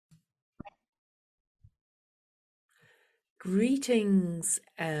Greetings,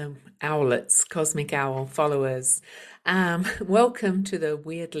 owlets, cosmic owl followers. Welcome to the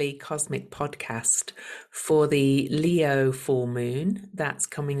Weirdly Cosmic podcast for the Leo full moon. That's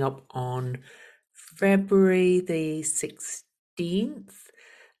coming up on February the 16th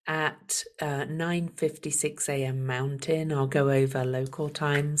at 9:56 a.m. Mountain. I'll go over local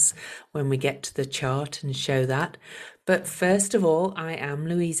times when we get to the chart and show that. But first of all, I am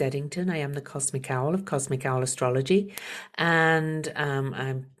Louise Eddington. I am the Cosmic Owl of Cosmic Owl Astrology, and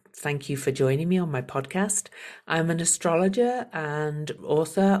thank you for joining me on my podcast. I'm an astrologer and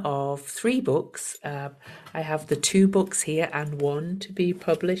author of 3 books. I have the 2 books here and 1 to be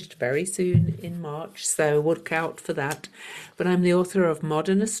published very soon in March, so look out for that. But I'm the author of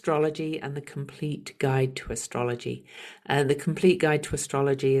Modern Astrology and The Complete Guide to Astrology. The Complete Guide to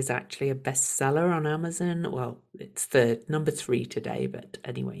Astrology is actually a bestseller on Amazon. Well, it's the number 3 today, but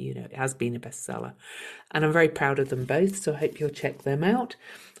anyway, it has been a bestseller. And I'm very proud of them both, so I hope you'll check them out.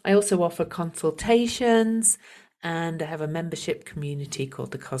 I also offer consultations, and I have a membership community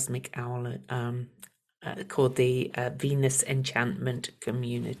called the Cosmic Owl, called the Venus Enchantment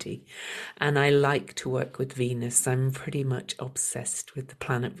Community. And I like to work with Venus. I'm pretty much obsessed with the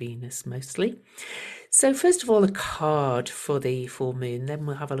planet Venus mostly. So first of all, a card for the full moon, then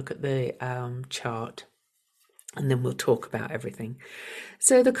we'll have a look at the chart, and then we'll talk about everything.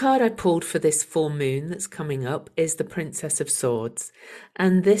 So the card I pulled for this full moon that's coming up is the Princess of Swords,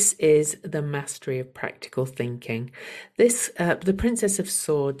 and this is the mastery of practical thinking. The Princess of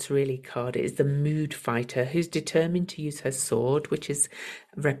Swords really card is the mood fighter who's determined to use her sword, which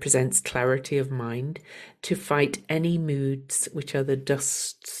represents clarity of mind, to fight any moods which are the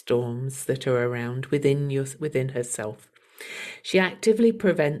dust storms that are around within herself. She actively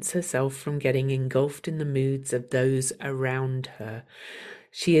prevents herself from getting engulfed in the moods of those around her.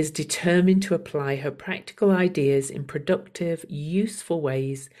 She is determined to apply her practical ideas in productive, useful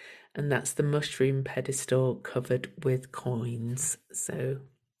ways, and that's the mushroom pedestal covered with coins. So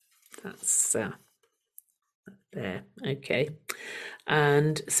that's there. Okay.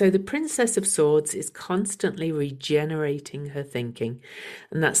 And so the Princess of Swords is constantly regenerating her thinking,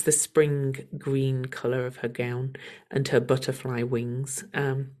 and that's the spring green colour of her gown and her butterfly wings,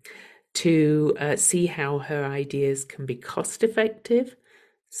 to see how her ideas can be cost effective.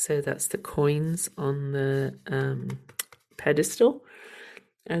 So that's the coins on the pedestal.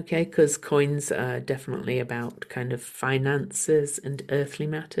 Okay, because coins are definitely about kind of finances and earthly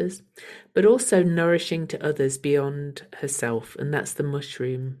matters, but also nourishing to others beyond herself, and that's the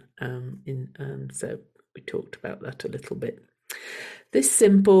mushroom. So we talked about that a little bit. This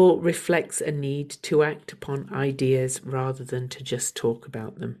symbol reflects a need to act upon ideas rather than to just talk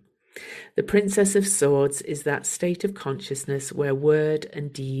about them. The Princess of Swords is that state of consciousness where word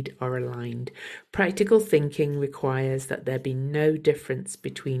and deed are aligned. Practical thinking requires that there be no difference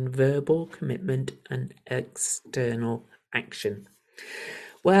between verbal commitment and external action.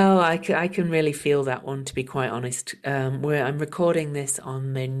 Well, I can really feel that one, to be quite honest. I'm recording this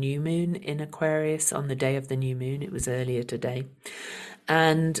on the new moon in Aquarius, on the day of the new moon. It was earlier today.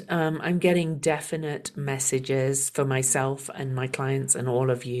 And I'm getting definite messages for myself and my clients and all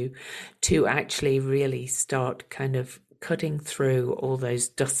of you to actually really start kind of cutting through all those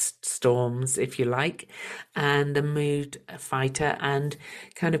dust storms, if you like, and the mood fighter, and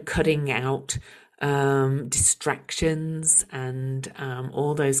kind of cutting out distractions and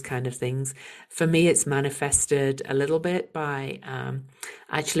all those kind of things. For me, it's manifested a little bit by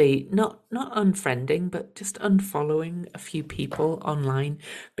actually not unfriending, but just unfollowing a few people online,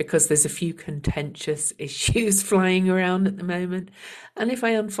 because there's a few contentious issues flying around at the moment, and if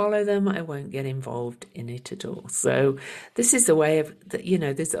I unfollow them, I won't get involved in it at all. So this is a way of that.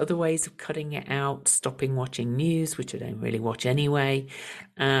 There's other ways of cutting it out, stopping watching news, which I don't really watch anyway.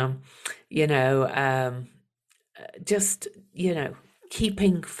 Just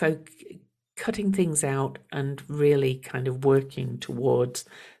keeping cutting things out and really kind of working towards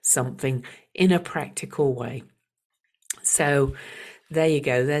something in a practical way. So there you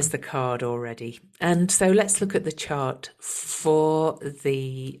go, there's the card already. And so let's look at the chart for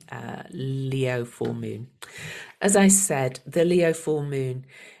the Leo full moon. As I said, the Leo full moon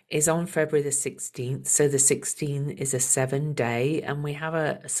is on February the 16th. So the 16 is a 7-day, and we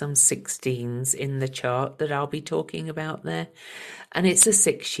have some 16s in the chart that I'll be talking about there. And it's a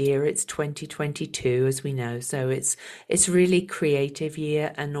 6-year, it's 2022, as we know. So it's really creative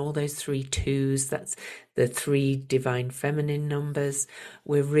year, and all those 3 2s, that's the 3 divine feminine numbers.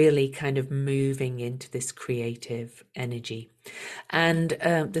 We're really kind of moving into this creative energy. And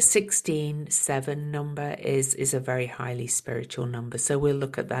the 16-7 number is a very highly spiritual number. So we'll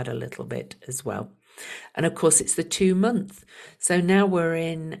look at that a little bit as well. And of course, it's the 2 month. So now we're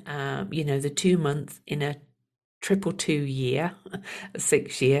in, the 2 month in a triple 2 year, a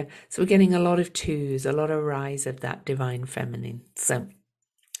 6 year. So we're getting a lot of twos, a lot of rise of that divine feminine. So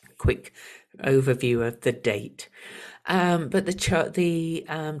quick overview of the date. But the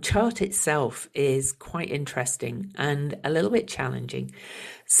chart itself is quite interesting and a little bit challenging.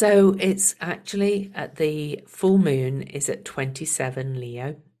 So it's actually at the full moon is at 27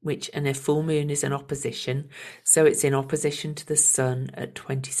 Leo, and a full moon is an opposition. So it's in opposition to the sun at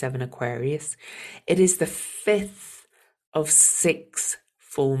 27 Aquarius. It is the fifth of 6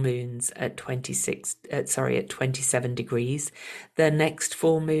 full moons at 27 degrees. The next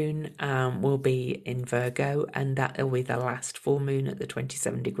full moon will be in Virgo, and that will be the last full moon at the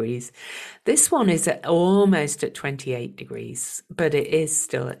 27 degrees. This one is almost at 28 degrees, but it is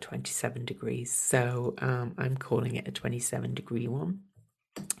still at 27 degrees. So I'm calling it a 27 degree one.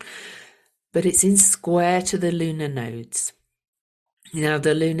 But it's in square to the lunar nodes. Now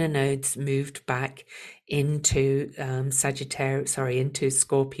the lunar nodes moved back into into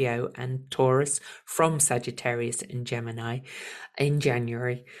Scorpio and Taurus from Sagittarius and Gemini in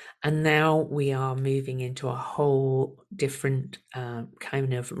January, and now we are moving into a whole different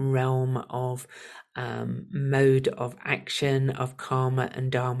kind of realm of mode of action, of karma and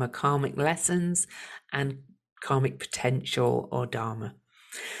dharma, karmic lessons and karmic potential or dharma.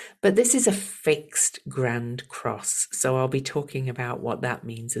 But this is a fixed grand cross, so I'll be talking about what that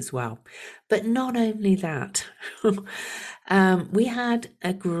means as well. But not only that, we had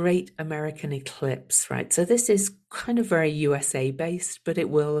a great American eclipse, right? So this is kind of very USA based, but it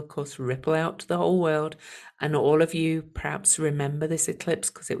will, of course, ripple out to the whole world. And all of you perhaps remember this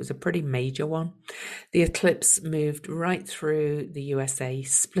eclipse because it was a pretty major one. The eclipse moved right through the USA,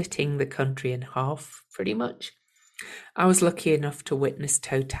 splitting the country in half, pretty much. I was lucky enough to witness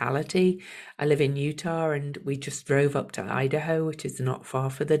totality. I live in Utah, and we just drove up to Idaho, which is not far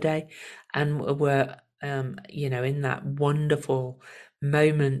for the day, and were, in that wonderful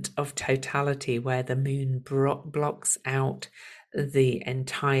moment of totality where the moon blocks out the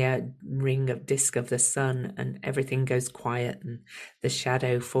entire disk of the sun, and everything goes quiet and the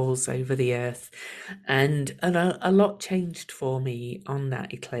shadow falls over the earth. And a lot changed for me on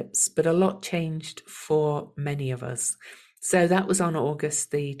that eclipse, but a lot changed for many of us. So that was on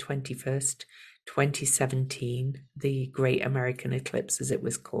August the 21st, 2017, the Great American Eclipse, as it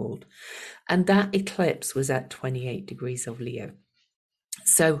was called. And that eclipse was at 28 degrees of Leo.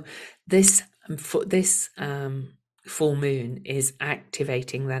 So this full moon is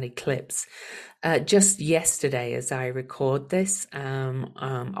activating that eclipse. Just yesterday, as I record this,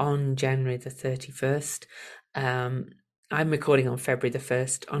 on January the 31st, I'm recording on February the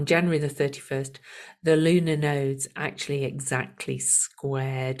 1st. On January the 31st, the lunar nodes actually exactly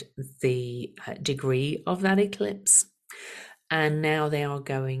squared the degree of that eclipse. And now they are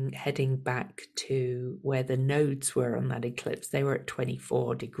heading back to where the nodes were on that eclipse. They were at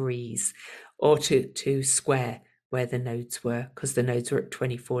 24 degrees, or to square where the nodes were, because the nodes were at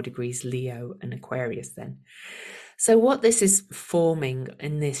 24 degrees Leo and Aquarius then. So what this is forming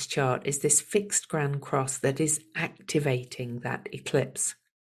in this chart is this fixed grand cross that is activating that eclipse.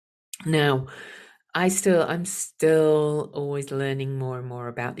 Now, I'm still always learning more and more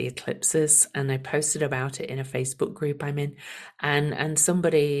about the eclipses, and I posted about it in a Facebook group I'm in, and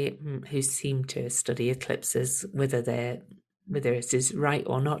somebody who seemed to study eclipses, whether it is right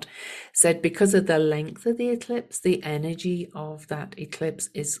or not, said because of the length of the eclipse, the energy of that eclipse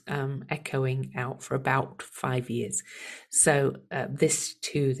is echoing out for about 5 years. So this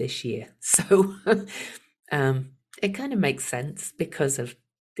year. So it kind of makes sense because of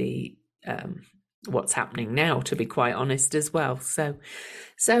the what's happening now, to be quite honest, as well. So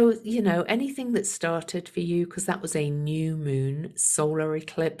anything that started for you, because that was a new moon solar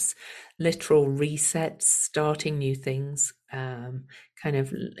eclipse, literal resets, starting new things, kind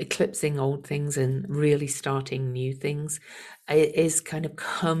of eclipsing old things and really starting new things, it is kind of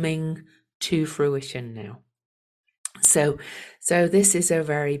coming to fruition now. So this is a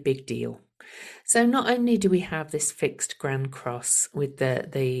very big deal. So not only do we have this fixed grand cross with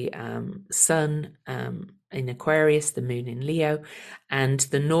the sun in Aquarius, the moon in Leo, and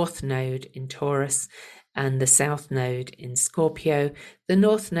the north node in Taurus, and the south node in Scorpio. The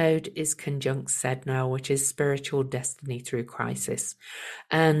north node is conjunct Sedna, which is spiritual destiny through crisis.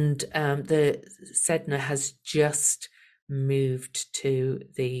 And the Sedna has just moved to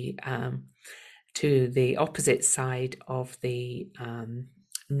the opposite side of the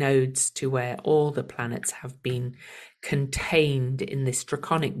nodes to where all the planets have been contained in this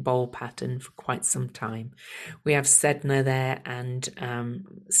draconic bowl pattern for quite some time. We have Sedna there, and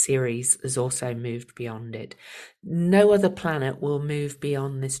Ceres has also moved beyond it. No other planet will move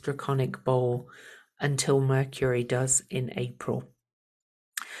beyond this draconic bowl until Mercury does in April.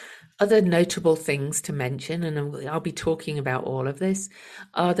 Other notable things to mention, and I'll be talking about all of this,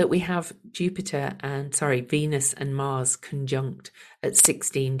 are that we have Venus and Mars conjunct at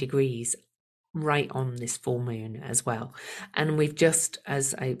 16 degrees right on this full moon as well. And we've just,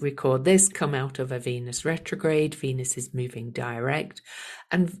 as I record this, come out of a Venus retrograde. Venus is moving direct,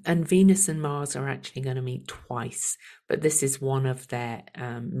 and Venus and Mars are actually going to meet twice, but this is one of their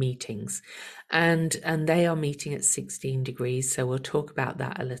meetings, and they are meeting at 16 degrees, so we'll talk about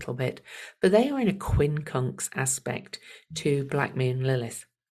that a little bit. But they are in a quincunx aspect to Black Moon Lilith.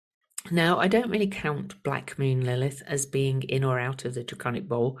 Now, I don't really count Black Moon Lilith as being in or out of the draconic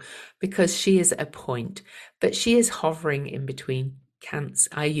bowl because she is at a point, but she is hovering in between Cancer.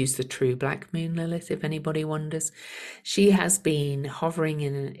 I use the true Black Moon Lilith, if anybody wonders. She has been hovering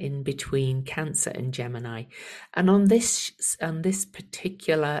in between Cancer and Gemini, and on this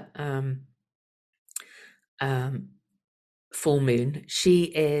particular full moon, she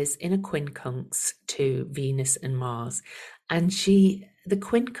is in a quincunx to Venus and Mars, and the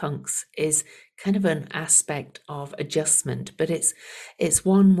quincunx is kind of an aspect of adjustment, but it's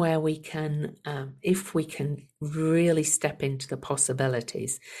one where we can, if we can really step into the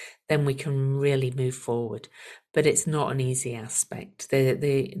possibilities, then we can really move forward. But it's not an easy aspect.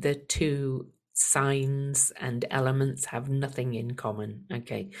 The two signs and elements have nothing in common.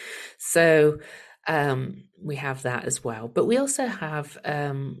 Okay, so we have that as well, but we also have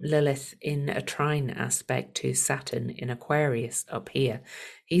Lilith in a trine aspect to Saturn in Aquarius up here.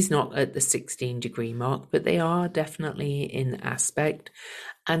 He's not at the 16 degree mark, but they are definitely in aspect,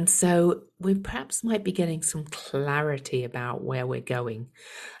 and so we perhaps might be getting some clarity about where we're going,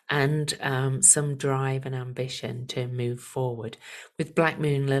 and some drive and ambition to move forward, with Black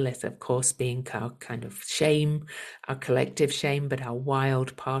Moon Lilith, of course, being our kind of shame, our collective shame, but our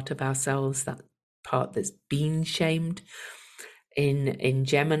wild part of ourselves, that part that's been shamed. In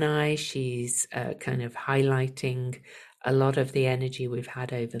Gemini, she's kind of highlighting a lot of the energy we've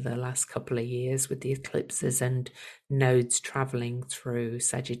had over the last couple of years with the eclipses and nodes traveling through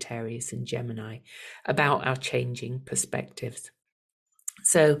Sagittarius and Gemini about our changing perspectives.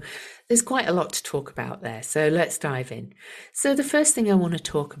 So there's quite a lot to talk about there. So let's dive in. So the first thing I want to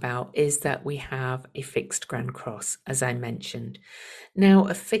talk about is that we have a fixed Grand Cross, as I mentioned. Now,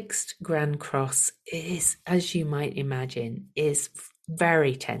 a fixed Grand Cross is, as you might imagine, is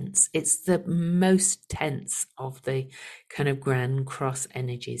very tense. It's the most tense of the kind of Grand Cross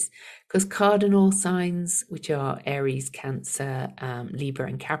energies, because cardinal signs, which are Aries, Cancer, Libra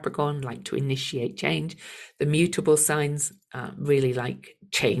and Capricorn, like to initiate change. The mutable signs really like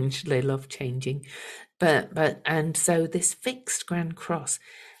change. They love changing. And so this fixed Grand Cross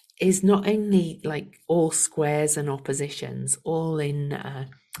is not only like all squares and oppositions, all in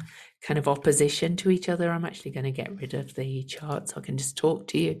kind of opposition to each other. I'm actually going to get rid of the chart so I can just talk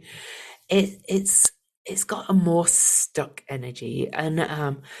to you. It's got a more stuck energy and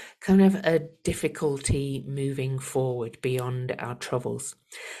kind of a difficulty moving forward beyond our troubles.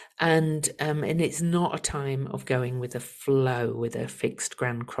 And it's not a time of going with a flow with a fixed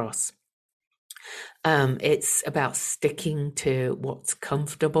Grand Cross. It's about sticking to what's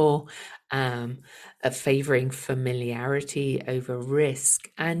comfortable, favouring familiarity over risk,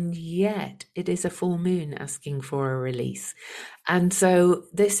 and yet it is a full moon asking for a release. And so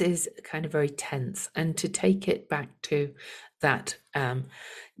this is kind of very tense. And to take it back to that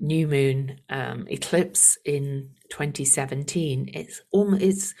new moon eclipse in 2017,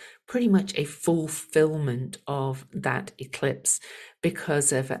 it's pretty much a fulfillment of that eclipse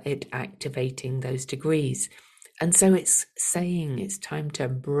because of it activating those degrees. And so it's saying it's time to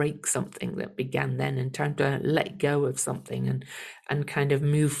break something that began then and time to let go of something and kind of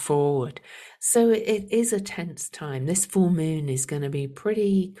move forward. So it is a tense time. This full moon is going to be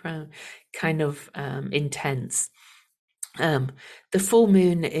pretty kind of intense. The full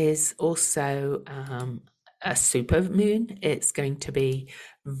moon is also a super moon. It's going to be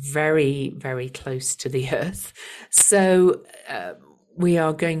very, very close to the Earth. So we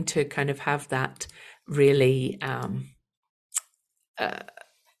are going to kind of have that really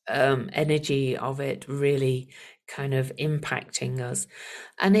energy of it really kind of impacting us.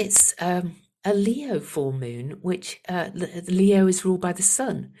 And it's a Leo full moon, which Leo is ruled by the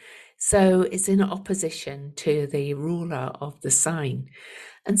sun. So it's in opposition to the ruler of the sign.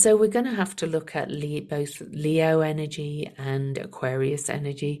 And so we're going to have to look at both Leo energy and Aquarius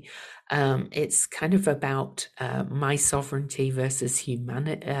energy. It's kind of about my sovereignty versus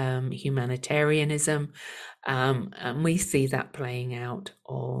humanitarianism. And we see that playing out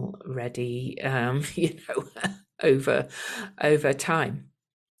already, over time.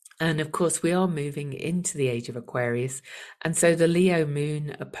 And of course, we are moving into the age of Aquarius. And so the Leo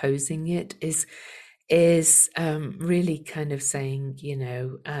moon opposing it is really kind of saying,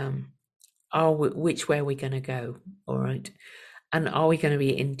 which way are we going to go? All right. And are we going to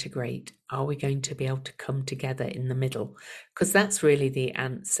integrate? Are we going to be able to come together in the middle? Because that's really the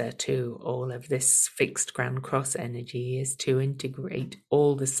answer to all of this fixed Grand Cross energy, is to integrate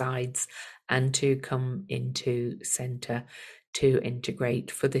all the sides and to come into center, to integrate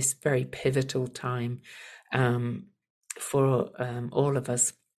for this very pivotal time for all of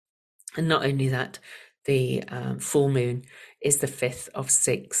us. And not only that, the full moon is the 5th of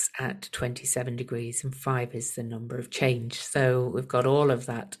 6 at 27 degrees, and 5 is the number of change. So we've got all of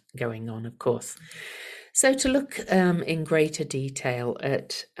that going on, of course. So to look in greater detail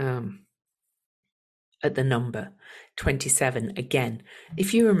at the number 27 again,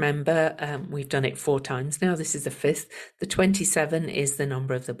 if you remember, we've done it 4 times now. This is the 5th. The 27 is the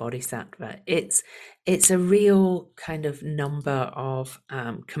number of the bodhisattva. It's a real kind of number of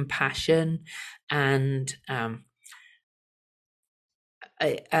compassion and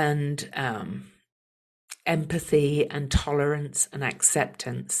empathy and tolerance and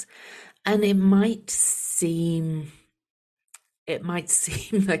acceptance. And it might seem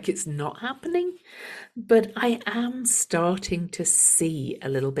like it's not happening, but I am starting to see a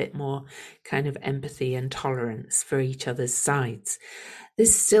little bit more kind of empathy and tolerance for each other's sides.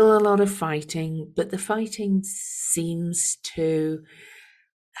 There's still a lot of fighting, but the fighting seems to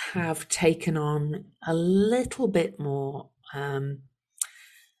have taken on a little bit more of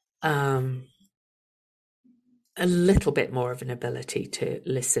an ability to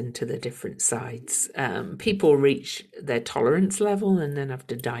listen to the different sides. People reach their tolerance level and then have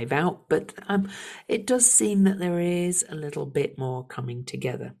to dive out, but it does seem that there is a little bit more coming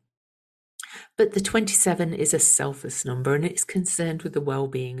together. But the 27 is a selfless number, and it's concerned with the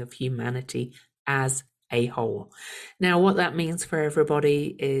well-being of humanity as a whole. Now, what that means for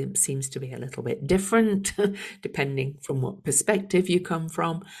everybody seems to be a little bit different, depending from what perspective you come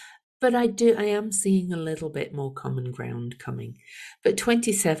from. But I am seeing a little bit more common ground coming. But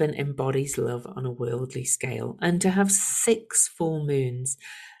 27 embodies love on a worldly scale. And to have 6 full moons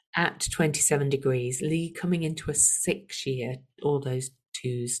at 27 degrees, coming into a 6 year, all those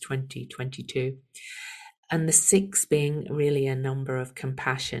 2s, 2022, and the 6 being really a number of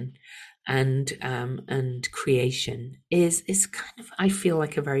compassion and creation is kind of, I feel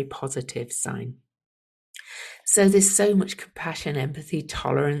like, a very positive sign. So there's so much compassion, empathy,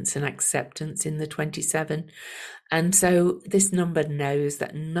 tolerance, and acceptance in the 27. And so this number knows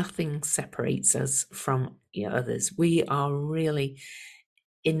that nothing separates us from others. We are really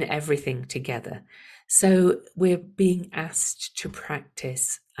in everything together. So we're being asked to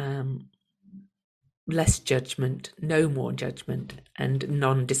practice less judgment, no more judgment, and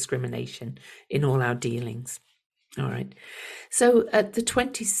non-discrimination in all our dealings. All right. So the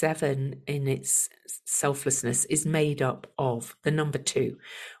 27 in its selflessness is made up of the number 2,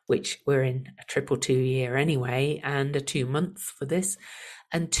 which we're in a 222 year anyway, and a 2 month for this.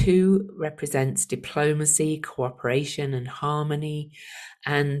 And 2 represents diplomacy, cooperation, and harmony.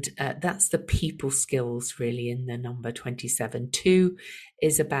 And that's the people skills really in the number 27. 2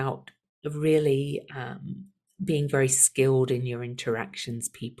 is about really being very skilled in your interactions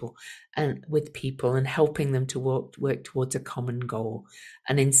with people and helping them to work towards a common goal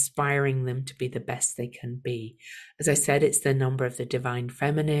and inspiring them to be the best they can be. As I said, it's the number of the divine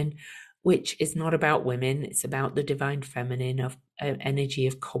feminine, which is not about women. It's about the divine feminine of energy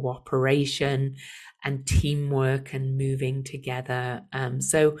of cooperation and teamwork and moving together.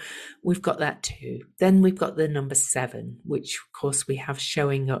 So we've got that too. Then we've got the number 7, which of course we have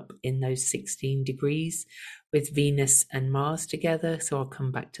showing up in those 16 degrees with Venus and Mars together. So I'll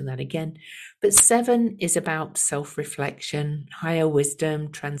come back to that again. But 7 is about self-reflection, higher wisdom,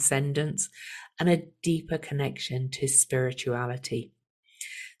 transcendence, and a deeper connection to spirituality.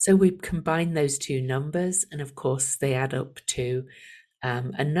 So we combine those 2 numbers, and of course they add up to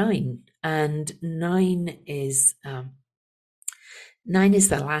a 9. And 9 is the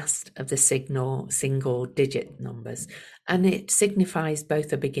last of the single digit numbers, and it signifies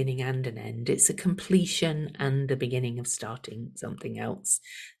both a beginning and an end. It's a completion and the beginning of starting something else.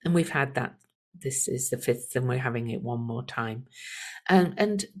 And we've had that this is the fifth, and we're having it one more time.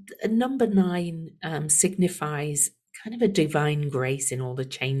 And number 9 signifies kind of a divine grace in all the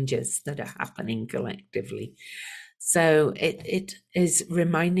changes that are happening collectively. So it is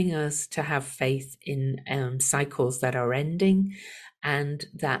reminding us to have faith in cycles that are ending and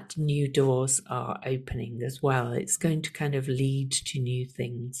that new doors are opening as well. It's going to kind of lead to new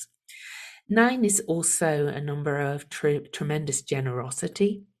things. 9 is also a number of tremendous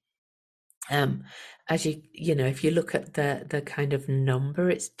generosity. As you know, if you look at the kind of number,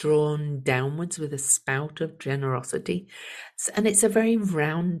 it's drawn downwards with a spout of generosity, and it's a very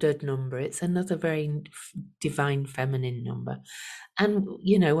rounded number. It's another very divine feminine number. And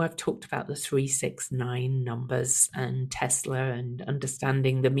you know, I've talked about the 369 numbers and Tesla and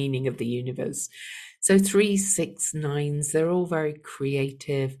understanding the meaning of the universe. So 369s, they're all very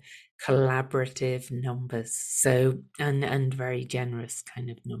creative, collaborative numbers. So and very generous kind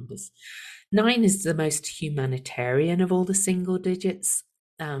of numbers. 9 is the most humanitarian of all the single digits.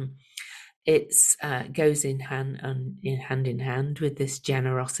 It goes in hand with this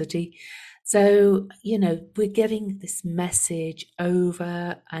generosity. So, you know, we're getting this message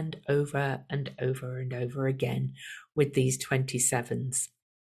over and over and over and over again with these 27s.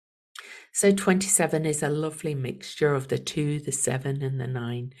 So 27 is a lovely mixture of the 2, the 7, and the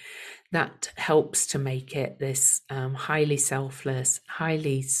 9. That helps to make it this highly selfless,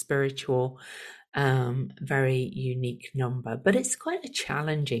 highly spiritual, very unique number. But it's quite a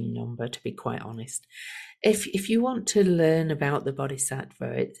challenging number, to be quite honest. If you want to learn about the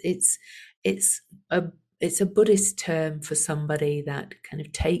Bodhisattva, it's a Buddhist term for somebody that kind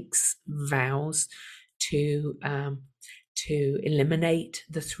of takes vows to eliminate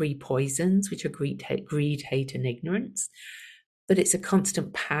the 3 poisons, which are greed, hate, and ignorance. But it's a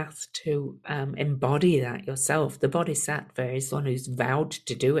constant path to embody that yourself. The Bodhisattva is one who's vowed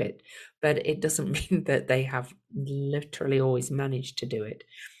to do it, but it doesn't mean that they have literally always managed to do it.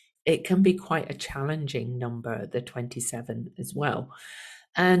 It can be quite a challenging number, the 27 as well.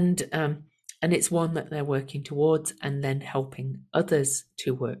 And it's one that they're working towards and then helping others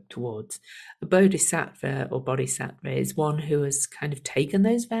to work towards. A bodhisattva or bodhisattva is one who has kind of taken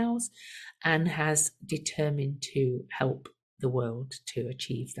those vows and has determined to help the world to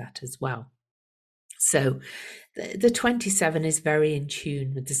achieve that as well. So the 27 is very in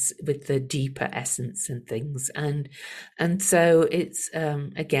tune with this, with the deeper essence and things, and so it's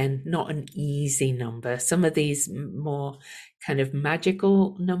again not an easy number. Some of these more kind of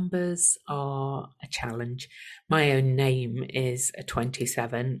magical numbers are a challenge. My own name is a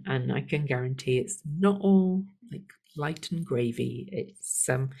 27, and I can guarantee it's not all like light and gravy. It's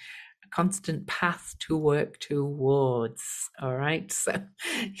a constant path to work towards. All right, so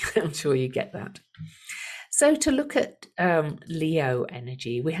I'm sure you get that. So to look at Leo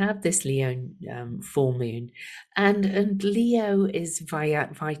energy, we have this Leo full moon, and Leo is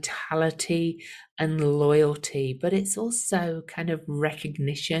vitality and loyalty, but it's also kind of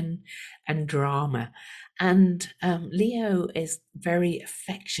recognition and drama. And Leo is very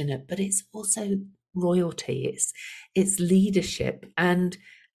affectionate, but it's also royalty. It's leadership, and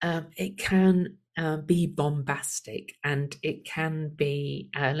it can be bombastic, and it can be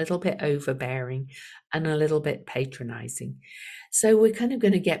a little bit overbearing and a little bit patronizing. So we're kind of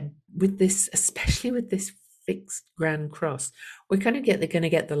going to get with this, especially with this fixed grand cross, we're kind of going to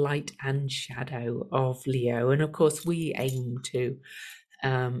get the light and shadow of Leo. And of course, we aim to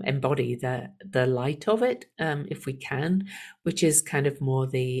embody the light of it if we can, which is kind of more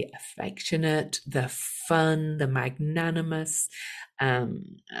the affectionate, the fun, the magnanimous,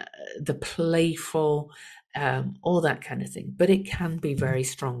 the playful, all that kind of thing. But it can be very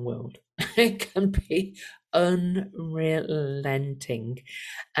strong-willed. It can be unrelenting,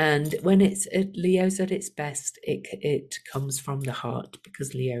 and when Leo's at its best, it comes from the heart,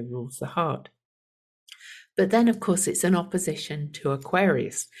 because Leo rules the heart. But then, of course, it's an opposition to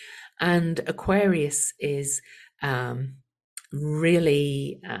Aquarius, and Aquarius is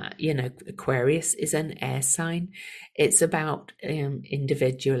really, Aquarius is an air sign. It's about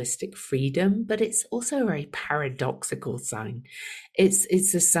individualistic freedom, but it's also a very paradoxical sign.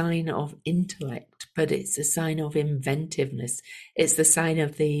 It's a sign of intellect, but it's a sign of inventiveness. It's the sign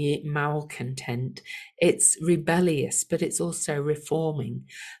of the malcontent. It's rebellious, but it's also reforming.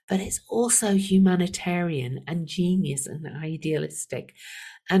 But it's also humanitarian and genius and idealistic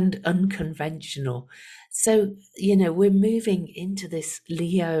and unconventional. So, we're moving into this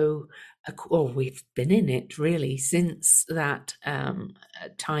Leo, or we've been in it really since that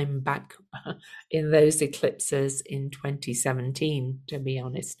time back in those eclipses in 2017, to be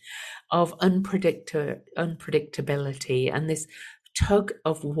honest, of unpredictability and this tug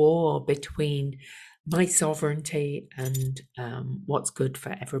of war between my sovereignty and what's good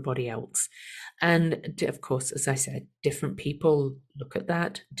for everybody else. And of course, as I said, different people look at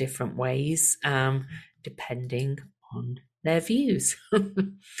that different ways, depending on their views.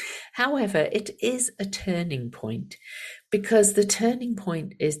 However, it is a turning point, because the turning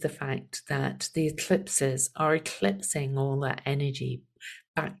point is the fact that the eclipses are eclipsing all that energy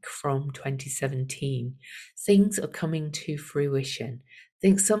back from 2017. Things are coming to fruition. I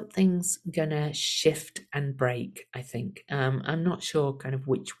think something's gonna shift and break, I think. I'm not sure kind of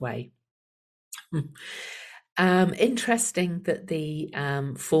which way. Interesting that the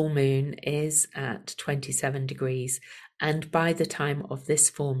full moon is at 27 degrees, and by the time of this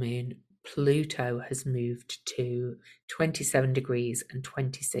full moon, Pluto has moved to 27 degrees and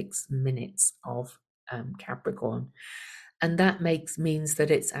 26 minutes of Capricorn. And that means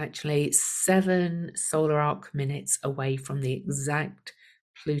that it's actually 7 solar arc minutes away from the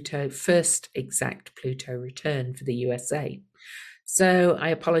first exact Pluto return for the USA. So I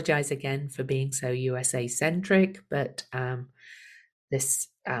apologize again for being so USA centric, but this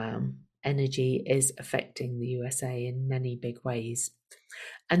energy is affecting the USA in many big ways.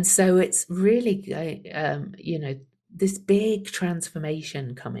 And so it's really, this big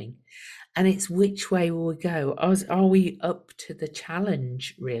transformation coming. And it's which way will we go? Are we up to the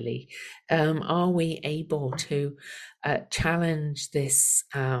challenge, really? Are we able to challenge this,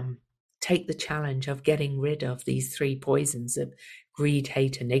 take the challenge of getting rid of these 3 poisons of greed,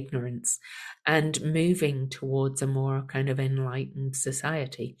 hate, and ignorance, and moving towards a more kind of enlightened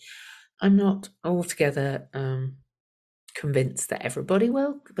society? I'm not altogether convinced that everybody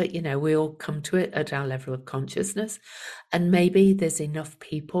will, but we all come to it at our level of consciousness, and maybe there's enough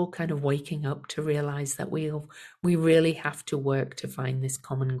people kind of waking up to realize that we really have to work to find this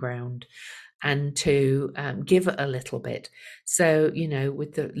common ground and to give it a little bit. So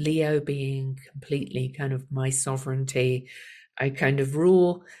with the Leo being completely kind of my sovereignty, I kind of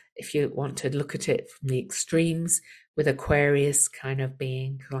rule, if you want to look at it from the extremes, with Aquarius kind of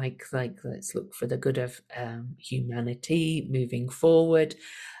being like let's look for the good of humanity moving forward.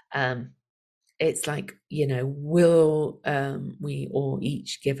 It's like, will we all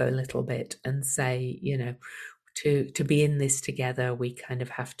each give a little bit and say, to be in this together, we kind of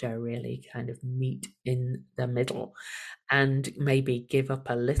have to really kind of meet in the middle and maybe give up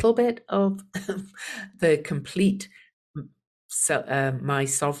a little bit of the complete my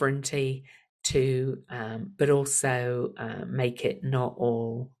sovereignty to but also make it not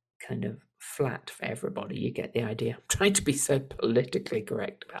all kind of flat for everybody. You get the idea. I'm trying to be so politically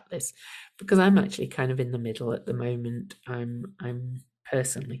correct about this because I'm actually kind of in the middle at the moment. I'm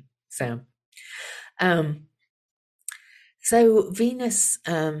personally so Venus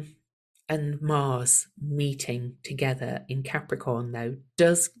and Mars meeting together in Capricorn, though,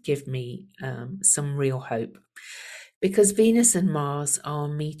 does give me some real hope, because Venus and Mars are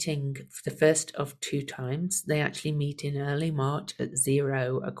meeting for the first of 2 times. They actually meet in early March at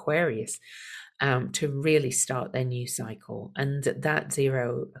 0 Aquarius to really start their new cycle. And that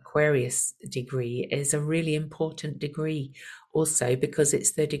 0 Aquarius degree is a really important degree also, because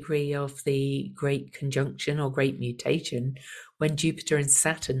it's the degree of the great conjunction or great mutation when Jupiter and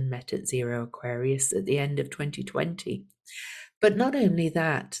Saturn met at 0 Aquarius at the end of 2020. But not only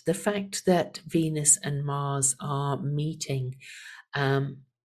that, the fact that Venus and Mars are meeting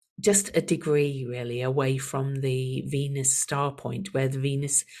just a degree really away from the Venus star point, where the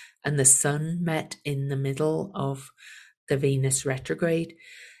Venus and the Sun met in the middle of the Venus retrograde,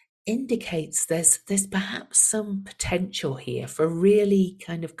 indicates there's perhaps some potential here for really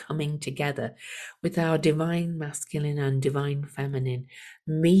kind of coming together with our divine masculine and divine feminine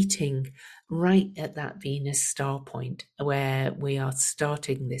meeting right at that Venus star point, where we are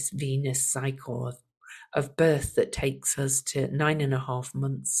starting this Venus cycle of birth that takes us to 9.5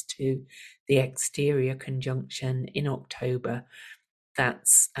 months to the exterior conjunction in October.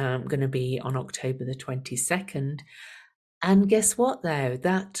 That's going to be on October the 22nd. And guess what, though?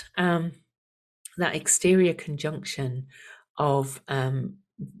 That exterior conjunction of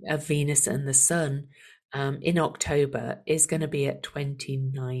Venus and the Sun in October is going to be at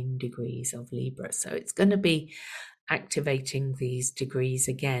 29 degrees of Libra. So it's going to be activating these degrees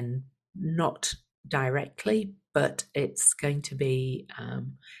again, not directly, but it's going to be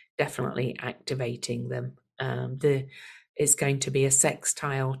definitely activating them. It's going to be a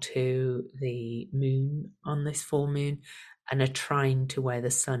sextile to the moon on this full moon and a trine to where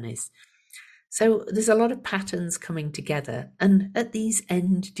the sun is. So there's a lot of patterns coming together, and at these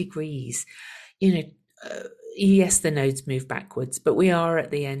end degrees, yes, the nodes move backwards, but we are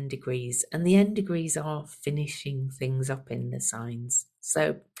at the end degrees, and the end degrees are finishing things up in the signs.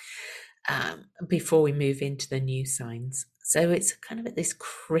 So before we move into the new signs. So it's kind of at this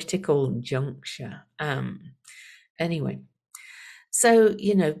critical juncture. Anyway, so,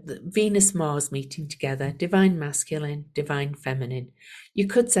 Venus Mars meeting together, divine masculine, divine feminine. You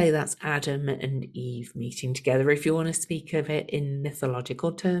could say that's Adam and Eve meeting together if you want to speak of it in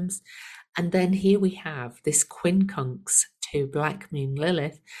mythological terms. And then here we have this quincunx to Black Moon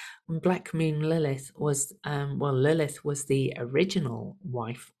Lilith. And Black Moon Lilith was, Lilith was the original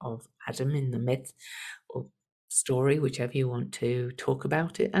wife of Adam in the myth or story, whichever you want to talk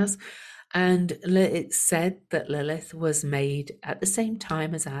about it as. And it's said that Lilith was made at the same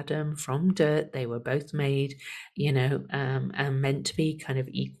time as Adam from dirt. They were both made, and meant to be kind of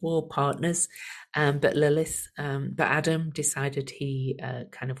equal partners. But Adam decided he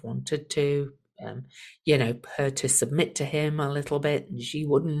kind of wanted to, her to submit to him a little bit, and she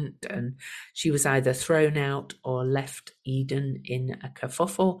wouldn't. And she was either thrown out or left Eden in a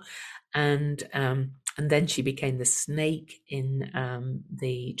kerfuffle. And then she became the snake in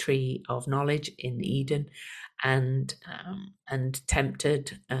the tree of knowledge in Eden, and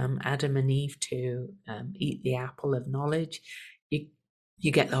tempted Adam and Eve to eat the apple of knowledge.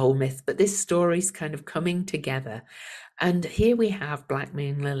 You get the whole myth, but this story's kind of coming together. And here we have Black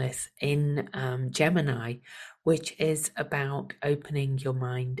Moon Lilith in Gemini, which is about opening your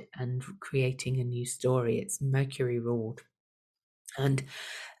mind and creating a new story. It's Mercury ruled. And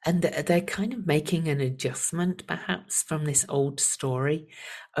they're kind of making an adjustment perhaps from this old story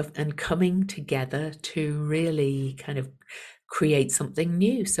and coming together to really kind of create something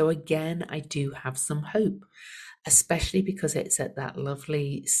new. So again, I do have some hope, especially because it's at that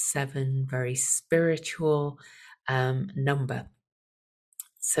lovely 7, very spiritual number.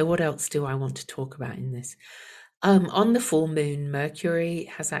 So what else do I want to talk about in this? On the full moon, Mercury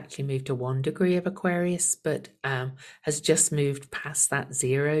has actually moved to 1 degree of Aquarius, but has just moved past that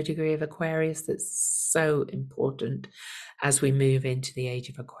 0 degree of Aquarius. That's so important as we move into the age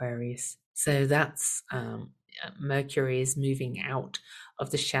of Aquarius. So that's Mercury is moving out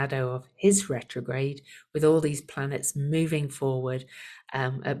of the shadow of his retrograde, with all these planets moving forward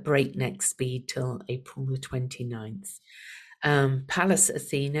at breakneck speed till April the 29th. Pallas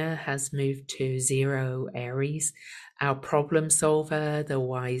Athena has moved to 0 Aries. Our problem solver, the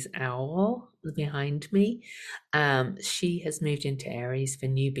wise owl behind me, she has moved into Aries for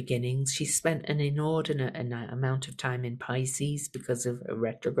new beginnings. She spent an inordinate amount of time in Pisces because of a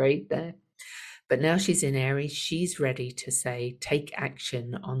retrograde there. But now she's in Aries. She's ready to say, take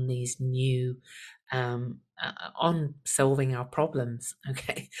action on these new on solving our problems,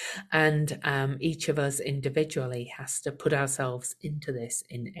 okay? And each of us individually has to put ourselves into this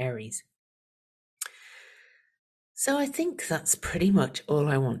in Aries. So I think that's pretty much all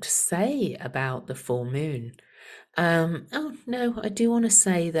I want to say about the full moon. Oh no, I do want to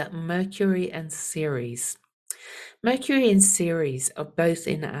say that Mercury and Ceres are both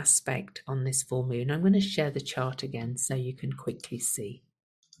in aspect on this full moon. I'm going to share the chart again so you can quickly see.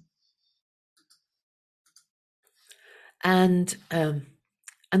 And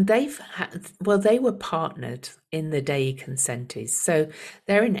they were partnered in the decuncentes. So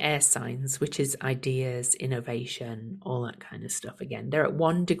they're in air signs, which is ideas, innovation, all that kind of stuff. Again, they're at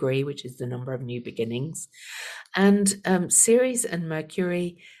 1 degree, which is the number of new beginnings. And Ceres and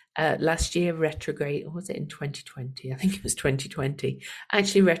Mercury last year retrograde, or was it in 2020? I think it was 2020,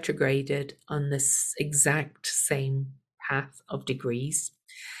 actually retrograded on this exact same path of degrees.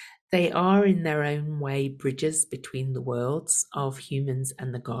 They are, in their own way, bridges between the worlds of humans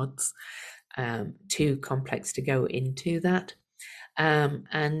and the gods. Too complex to go into that.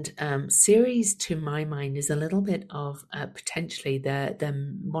 Ceres, to my mind, is a little bit of potentially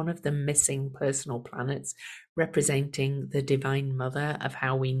the one of the missing personal planets, representing the Divine Mother of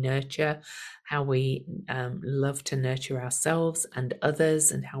how we nurture, how we love to nurture ourselves and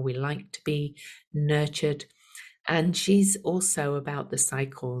others, and how we like to be nurtured. And she's also about the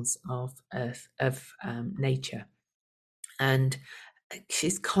cycles of Earth, of nature. And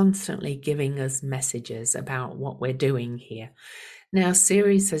she's constantly giving us messages about what we're doing here. Now,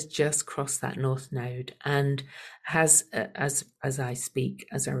 Ceres has just crossed that North Node and has, as I speak,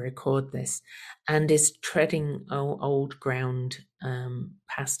 as I record this, and is treading old ground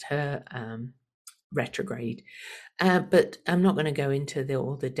past her retrograde. But I'm not going to go into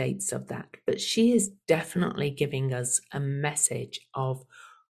all the dates of that. But she is definitely giving us a message of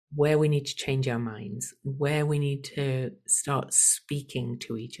where we need to change our minds, where we need to start speaking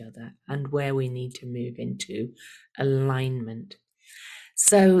to each other, and where we need to move into alignment.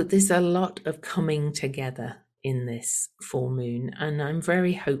 So there's a lot of coming together in this full moon, and I'm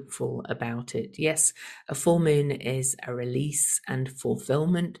very hopeful about it. Yes, a full moon is a release and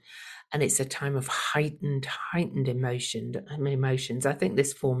fulfillment, and it's a time of heightened emotions. I think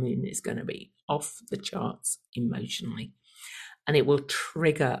this full moon is going to be off the charts emotionally, and it will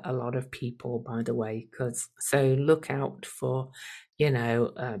trigger a lot of people, by the way, because so look out for,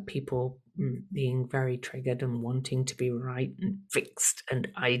 people being very triggered and wanting to be right and fixed and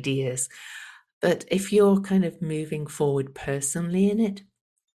ideas. But if you're kind of moving forward personally in it,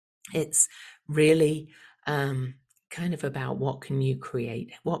 it's really kind of about what can you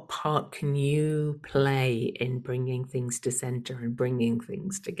create? What part can you play in bringing things to center and bringing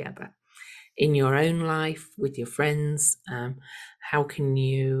things together? In your own life, with your friends, how can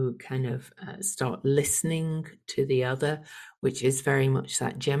you kind of start listening to the other, which is very much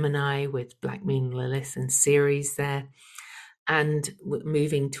that Gemini with Black Moon, Lilith and Ceres there. And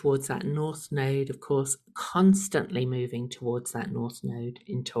moving towards that North Node, of course, constantly moving towards that North Node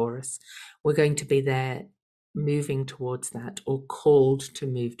in Taurus. We're going to be there moving towards that, or called to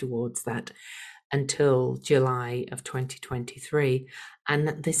move towards that, until July of 2023.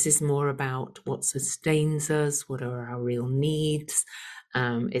 And this is more about what sustains us, what are our real needs.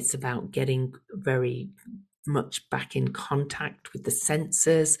 It's about getting very much back in contact with the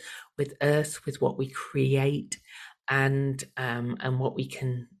senses, with Earth, with what we create, and what we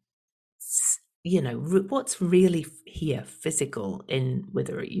can, what's really here, physical, in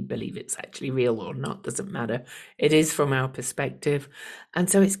whether you believe it's actually real or not, doesn't matter. It is from our perspective. And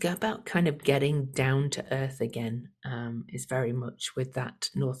so it's about kind of getting down to earth again, is very much with that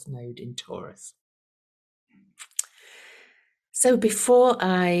North Node in Taurus. So before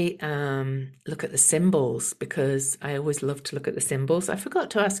I look at the symbols, because I always love to look at the symbols, I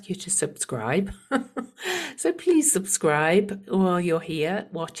forgot to ask you to subscribe. So please subscribe while you're here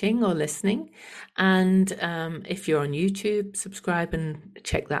watching or listening. And if you're on YouTube, subscribe and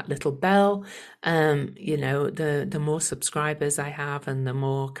check that little bell. The more subscribers I have and the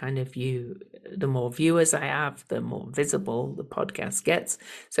more the more viewers I have, the more visible the podcast gets.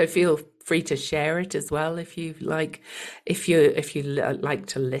 So feel free to share it as well if you like. If you like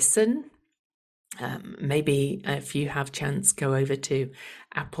to listen, maybe if you have chance, go over to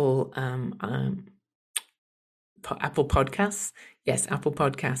Apple Podcasts. Yes, Apple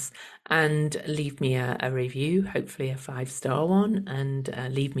Podcasts, and leave me a review, hopefully a 5-star one, and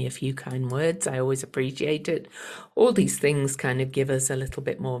leave me a few kind words. I always appreciate it. All these things kind of give us a little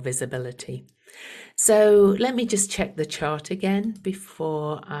bit more visibility. So let me just check the chart again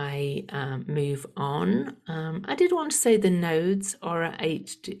before I move on. I did want to say the nodes are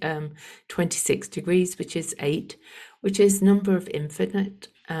at 26 degrees, which is 8, which is number of infinite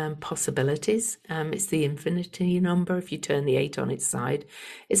possibilities. It's the infinity number if you turn the 8 on its side.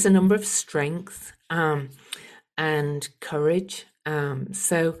 It's a number of strength and courage.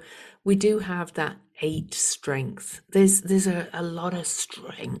 So we do have that 8 strength. There's a lot of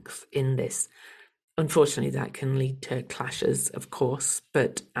strength in this. Unfortunately, that can lead to clashes, of course,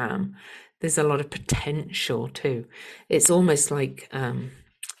 but there's a lot of potential too. It's almost like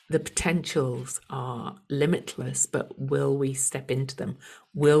the potentials are limitless, but will we step into them?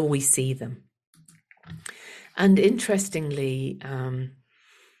 Will we see them? And interestingly,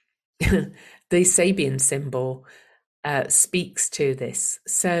 the Sabian symbol speaks to this.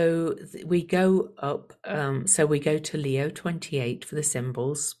 So we go up, so we go to Leo 28 for the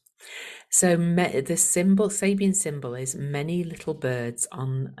symbols. So the Sabian symbol is many little birds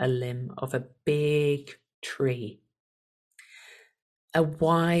on a limb of a big tree.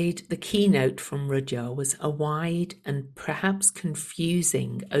 The keynote from Rudyard was a wide and perhaps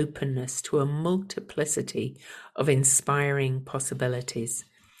confusing openness to a multiplicity of inspiring possibilities.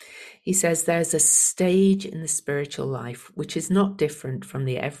 He says there's a stage in the spiritual life which is not different from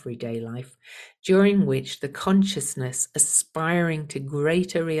the everyday life, during which the consciousness aspiring to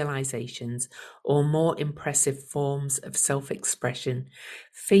greater realizations or more impressive forms of self-expression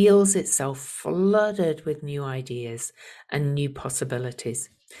feels itself flooded with new ideas and new possibilities.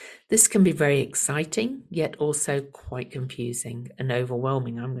 This can be very exciting, yet also quite confusing and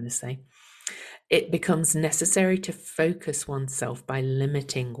overwhelming, I'm going to say. It becomes necessary to focus oneself by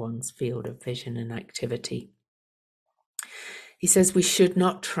limiting one's field of vision and activity. He says we should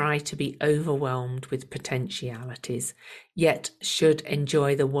not try to be overwhelmed with potentialities, yet should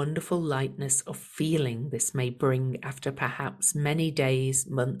enjoy the wonderful lightness of feeling this may bring after perhaps many days,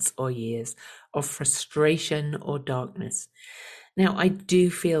 months, or years of frustration or darkness. Now, I do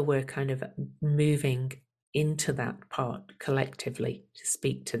feel we're kind of moving into that part collectively to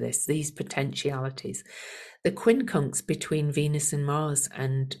speak to these potentialities. The quincunx between Venus and Mars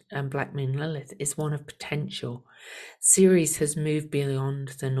and Black Moon Lilith is one of potential. Ceres has moved beyond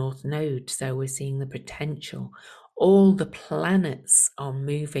the North Node, so we're seeing the potential. All the planets are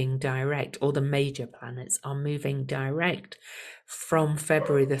moving direct, all the major planets are moving direct from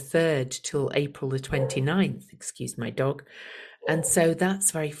February the 3rd till April the 29th, excuse my dog. And so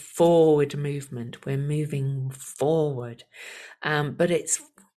that's very forward movement. We're moving forward. But it's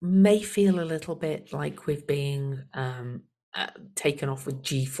may feel a little bit like we've been taken off with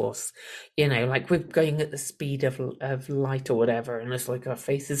G-force, like we're going at the speed of light or whatever, and it's like our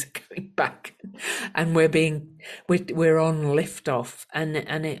faces are going back, and we're on liftoff, and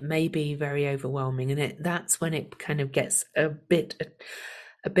it may be very overwhelming, and that's when it kind of gets a bit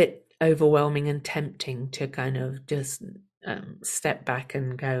overwhelming and tempting to kind of just step back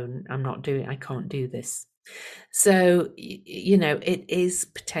and go, I can't do this. So, it is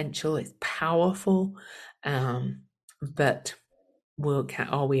potential, it's powerful, but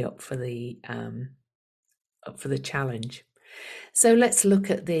are we up for the challenge? So let's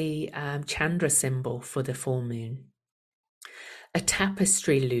look at the Chandra symbol for the full moon. A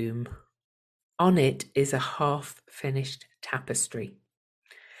tapestry loom. On it is a half-finished tapestry.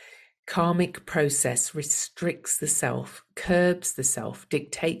 Karmic process restricts the self, curbs the self,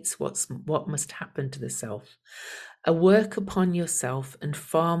 dictates what must happen to the self. A work upon yourself, and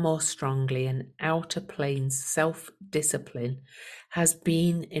far more strongly an outer plane's self-discipline, has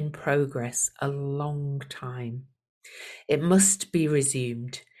been in progress a long time. It must be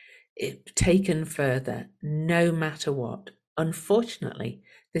resumed, taken further, no matter what. Unfortunately,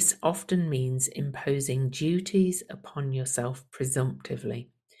 this often means imposing duties upon yourself presumptively.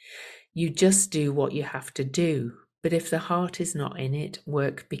 You just do what you have to do, but if the heart is not in it,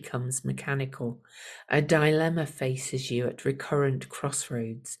 work becomes mechanical. A dilemma faces you at recurrent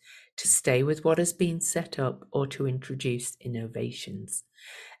crossroads: to stay with what has been set up or to introduce innovations.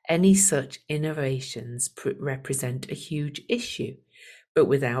 Any such innovations represent a huge issue, but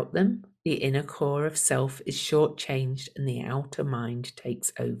without them, the inner core of self is shortchanged and the outer mind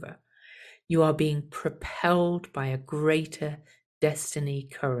takes over. You are being propelled by a greater destiny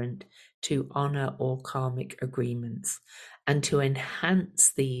current to honor all karmic agreements and to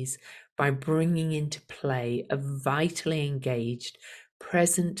enhance these by bringing into play a vitally engaged,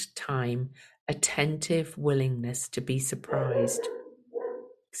 present time, attentive willingness to be surprised.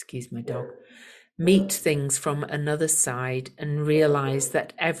 Excuse my dog. Meet things from another side and realize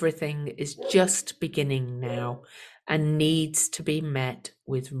that everything is just beginning now and needs to be met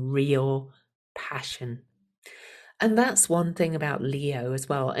with real passion. And that's one thing about Leo as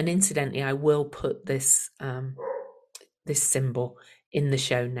well. And incidentally, I will put this this symbol in the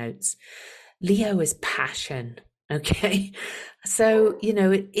show notes. Leo is passion. Okay. So,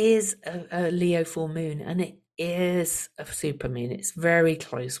 it is a Leo full moon, and it is a super moon. It's very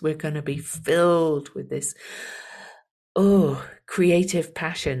close. We're going to be filled with this, creative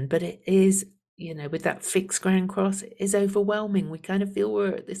passion, but it is, with that fixed ground cross, it is overwhelming. We kind of feel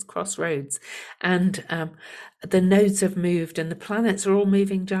we're at this crossroads, and the nodes have moved and the planets are all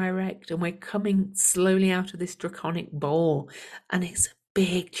moving direct, and we're coming slowly out of this draconic bowl, and it's a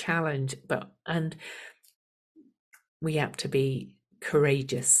big challenge, and we have to be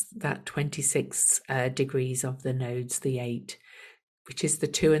courageous. That 26 degrees of the nodes, the 8, which is the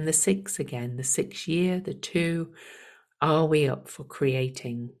 2 and the 6 again, the 6 year, the 2. Are we up for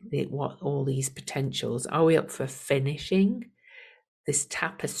creating all these potentials? Are we up for finishing this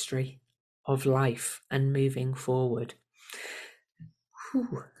tapestry of life and moving forward?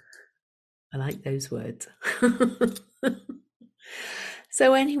 Whew. I like those words.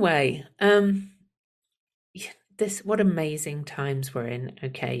 So anyway, what amazing times we're in.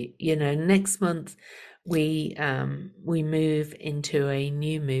 Okay, next month we move into a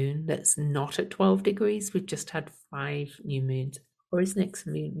new moon that's not at 12 degrees. We've just had 5 new moons. Or is next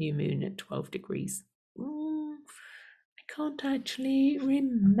new moon at 12 degrees? I can't actually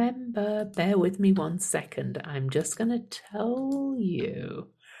remember. Bear with me 1 second. I'm just going to tell you,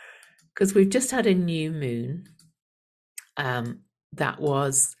 because we've just had a new moon that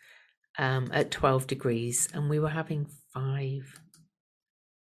was at 12 degrees, and we were having 5.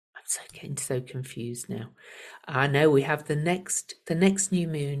 Getting so confused now. I know we have the next new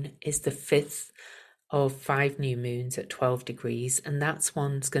moon is the 5th of 5 new moons at 12 degrees, and that's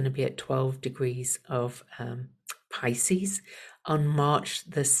one's going to be at 12 degrees of Pisces. on March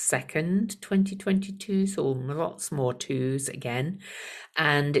the 2nd, 2022. So lots more twos again.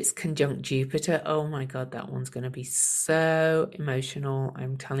 And it's conjunct Jupiter. Oh my God, that one's going to be so emotional.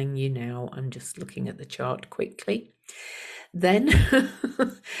 I'm telling you now, I'm just looking at the chart quickly. Then,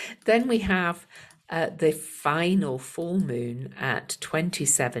 then we have the final full moon at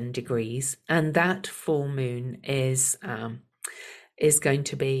 27 degrees, and that full moon is going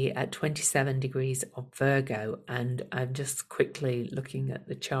to be at 27 degrees of Virgo. And I'm just quickly looking at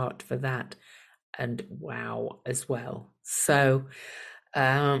the chart for that, and wow as well. So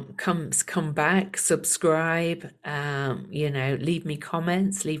come back, subscribe, leave me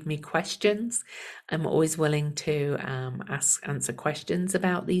comments, leave me questions. I'm always willing to answer questions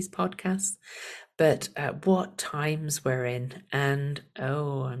about these podcasts. But what times we're in, and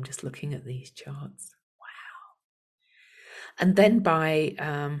I'm just looking at these charts. And then by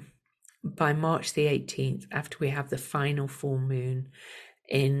March the 18th, after we have the final full moon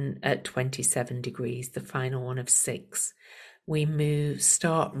at 27 degrees, the final one of 6, we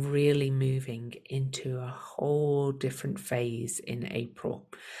start really moving into a whole different phase in April.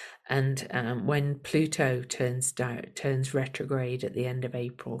 And when Pluto turns retrograde at the end of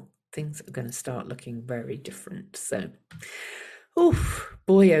April, things are going to start looking very different. So,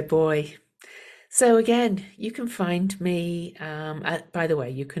 boy, oh boy. So again, you can find me, by the way,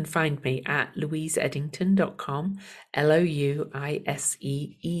 you can find me at louiseedington.com,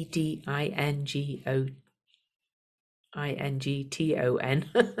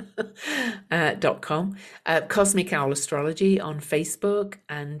 LouiseEdington.com, Cosmic Owl Astrology on Facebook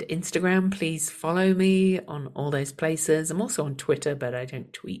and Instagram. Please follow me on all those places. I'm also on Twitter, but I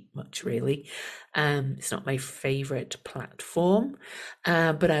don't tweet much really. It's not my favorite platform.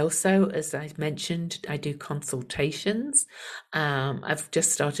 But I also, as I mentioned, I do consultations. I've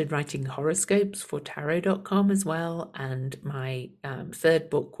just started writing horoscopes for tarot.com as well. And my third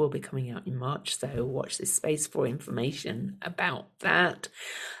book will be coming out in March. So watch this space for information about that.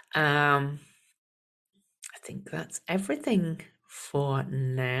 I think that's everything for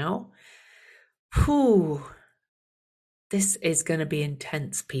now. This is going to be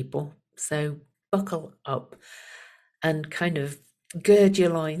intense, people. So buckle up and kind of gird your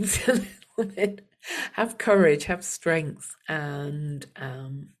loins a little bit. Have courage, have strength, and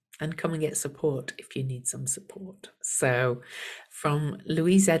come and get support if you need some support. So from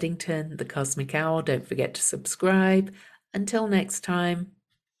Louise Edington, the Cosmic Owl, don't forget to subscribe. Until next time,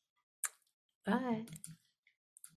 bye.